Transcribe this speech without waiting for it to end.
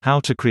How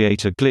to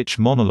Create a Glitch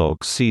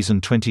Monologues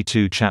Season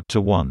 22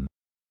 Chapter 1.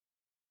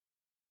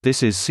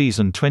 This is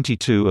Season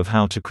 22 of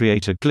How to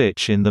Create a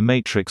Glitch in the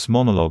Matrix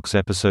Monologues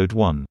Episode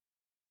 1.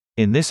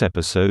 In this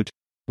episode,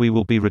 we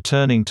will be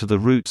returning to the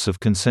roots of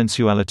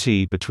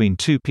consensuality between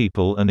two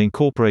people and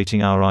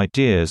incorporating our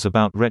ideas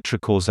about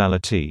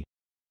retrocausality.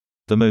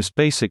 The most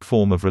basic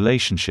form of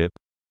relationship,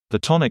 the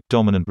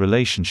tonic-dominant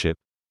relationship,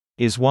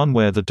 is one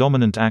where the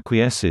dominant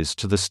acquiesces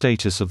to the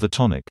status of the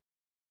tonic.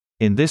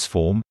 In this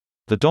form,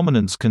 the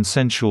dominant's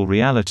consensual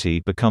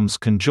reality becomes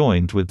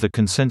conjoined with the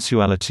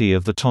consensuality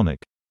of the tonic.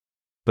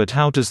 But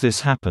how does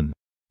this happen?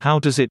 How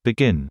does it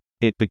begin?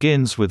 It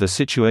begins with a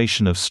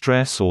situation of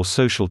stress or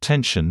social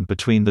tension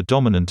between the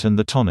dominant and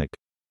the tonic.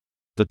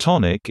 The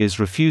tonic is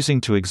refusing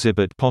to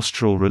exhibit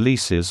postural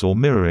releases or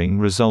mirroring,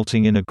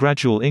 resulting in a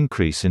gradual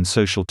increase in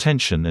social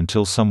tension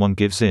until someone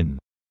gives in.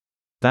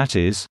 That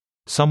is,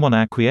 someone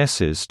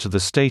acquiesces to the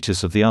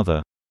status of the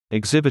other,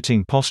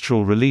 exhibiting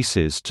postural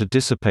releases to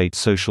dissipate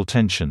social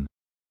tension.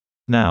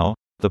 Now,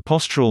 the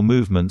postural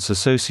movements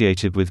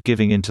associated with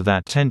giving into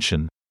that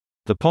tension,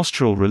 the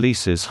postural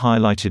releases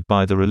highlighted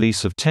by the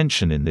release of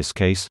tension in this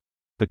case,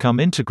 become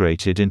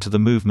integrated into the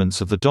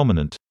movements of the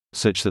dominant,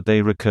 such that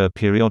they recur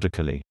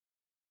periodically.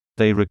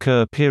 They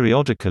recur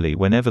periodically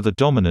whenever the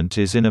dominant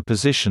is in a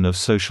position of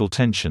social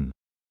tension.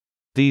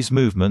 These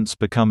movements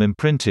become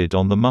imprinted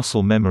on the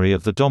muscle memory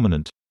of the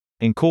dominant,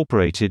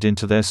 incorporated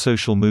into their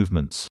social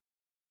movements.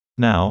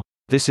 Now,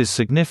 this is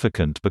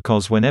significant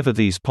because whenever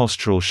these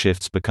postural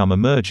shifts become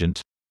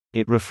emergent,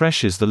 it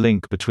refreshes the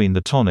link between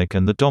the tonic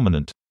and the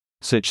dominant,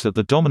 such that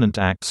the dominant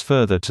acts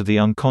further to the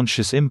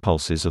unconscious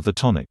impulses of the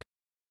tonic.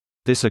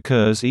 This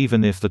occurs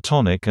even if the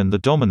tonic and the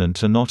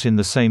dominant are not in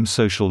the same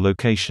social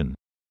location.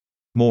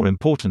 More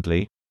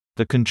importantly,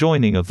 the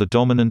conjoining of the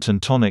dominant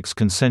and tonic's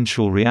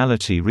consensual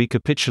reality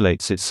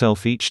recapitulates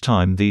itself each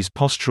time these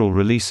postural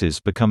releases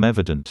become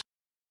evident.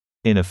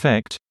 In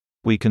effect,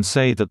 we can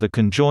say that the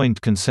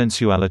conjoined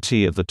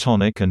consensuality of the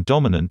tonic and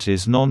dominant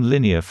is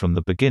non-linear from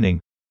the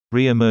beginning,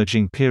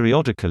 re-emerging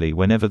periodically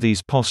whenever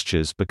these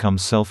postures become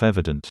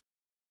self-evident.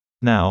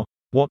 Now,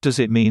 what does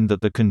it mean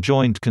that the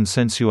conjoined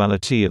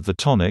consensuality of the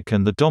tonic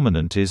and the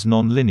dominant is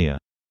non-linear?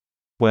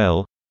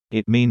 Well,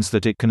 it means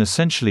that it can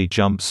essentially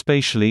jump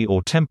spatially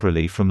or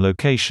temporally from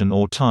location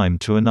or time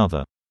to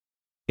another.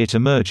 It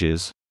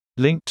emerges,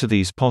 linked to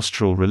these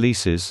postural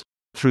releases,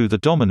 through the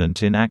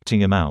dominant in acting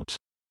them out.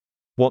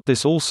 What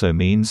this also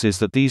means is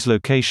that these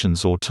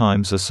locations or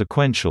times are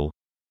sequential,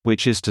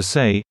 which is to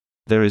say,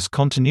 there is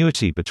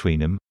continuity between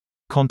them.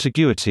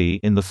 Contiguity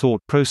in the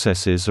thought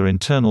processes are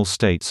internal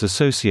states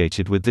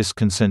associated with this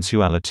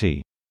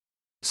consensuality.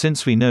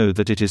 Since we know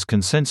that it is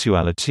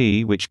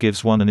consensuality which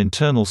gives one an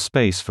internal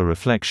space for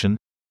reflection,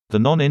 the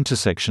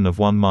non-intersection of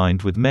one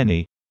mind with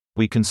many,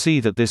 we can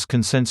see that this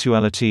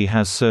consensuality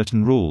has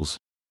certain rules,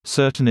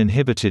 certain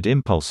inhibited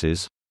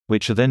impulses,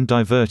 which are then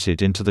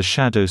diverted into the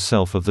shadow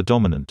self of the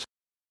dominant.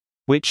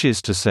 Which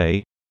is to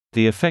say,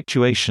 the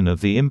effectuation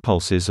of the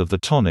impulses of the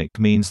tonic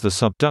means the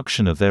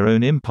subduction of their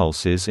own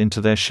impulses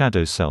into their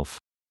shadow self.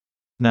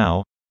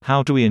 Now,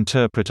 how do we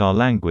interpret our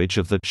language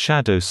of the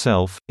shadow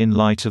self in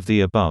light of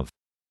the above?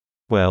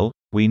 Well,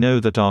 we know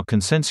that our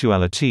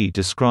consensuality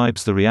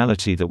describes the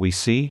reality that we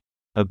see,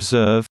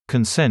 observe,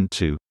 consent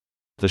to.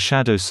 The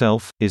shadow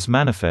self is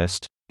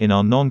manifest in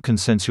our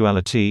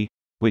non-consensuality,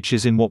 which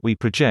is in what we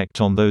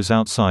project on those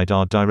outside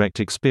our direct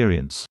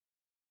experience.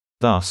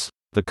 Thus,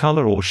 the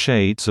color or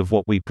shades of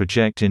what we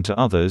project into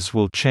others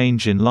will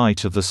change in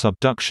light of the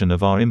subduction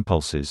of our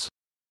impulses.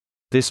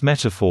 This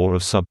metaphor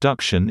of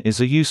subduction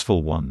is a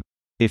useful one.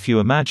 If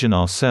you imagine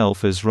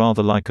ourself as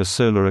rather like a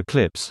solar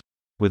eclipse,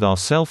 with our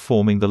self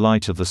forming the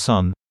light of the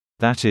sun,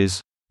 that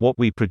is, what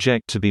we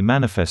project to be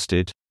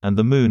manifested, and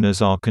the moon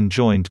as our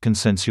conjoined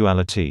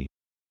consensuality.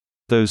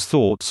 Those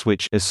thoughts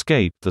which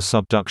escape the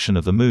subduction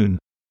of the moon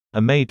are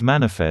made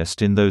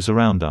manifest in those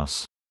around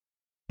us.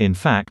 In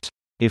fact,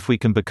 if we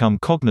can become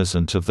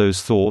cognizant of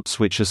those thoughts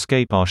which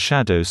escape our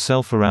shadow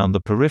self around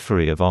the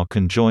periphery of our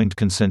conjoined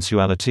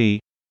consensuality,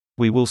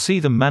 we will see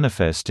them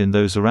manifest in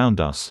those around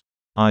us,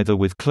 either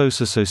with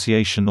close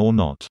association or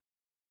not.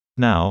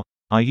 Now,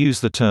 I use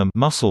the term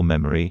muscle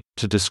memory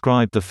to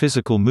describe the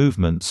physical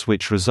movements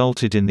which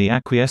resulted in the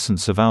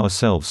acquiescence of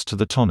ourselves to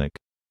the tonic.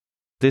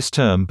 This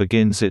term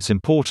begins its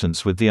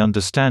importance with the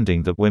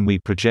understanding that when we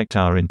project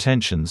our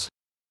intentions,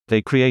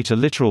 they create a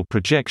literal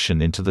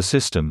projection into the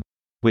system,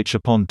 which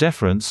upon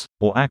deference,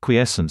 or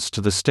acquiescence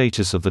to the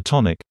status of the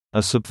tonic,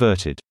 are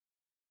subverted.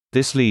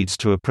 This leads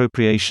to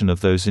appropriation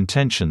of those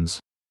intentions,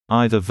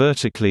 either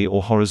vertically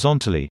or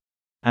horizontally,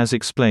 as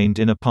explained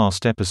in a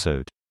past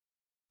episode.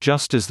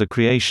 Just as the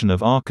creation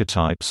of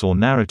archetypes or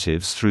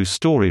narratives through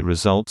story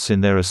results in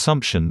their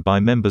assumption by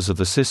members of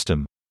the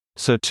system,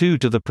 so too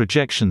do the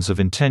projections of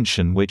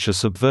intention which are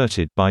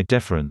subverted by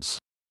deference.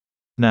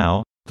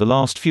 Now, the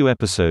last few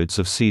episodes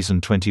of Season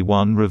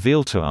 21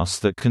 reveal to us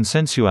that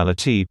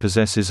consensuality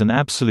possesses an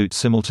absolute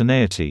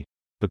simultaneity,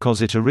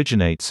 because it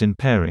originates in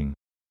pairing.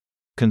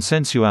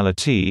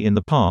 Consensuality in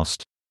the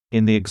past,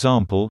 in the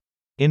example,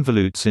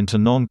 involutes into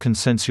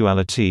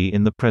non-consensuality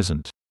in the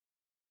present.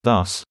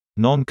 Thus,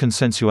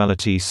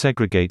 non-consensuality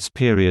segregates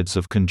periods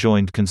of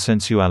conjoined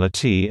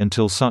consensuality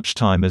until such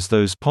time as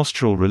those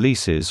postural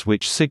releases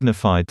which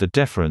signified the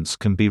deference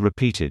can be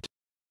repeated.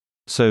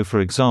 So for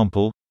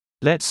example,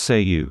 let's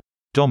say you,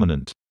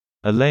 dominant,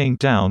 are laying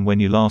down when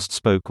you last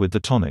spoke with the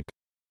tonic.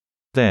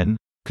 Then,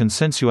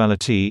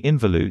 consensuality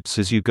involutes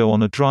as you go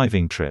on a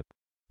driving trip.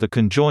 The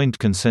conjoined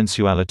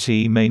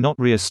consensuality may not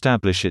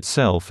re-establish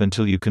itself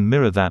until you can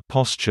mirror that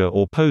posture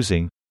or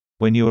posing,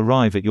 when you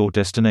arrive at your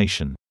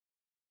destination.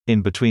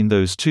 In between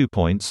those 2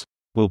 points,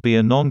 will be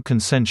a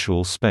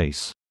non-consensual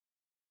space.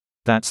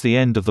 That's the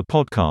end of the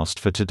podcast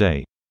for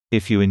today.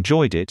 If you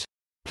enjoyed it,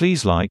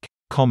 please like,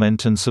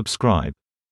 comment and subscribe.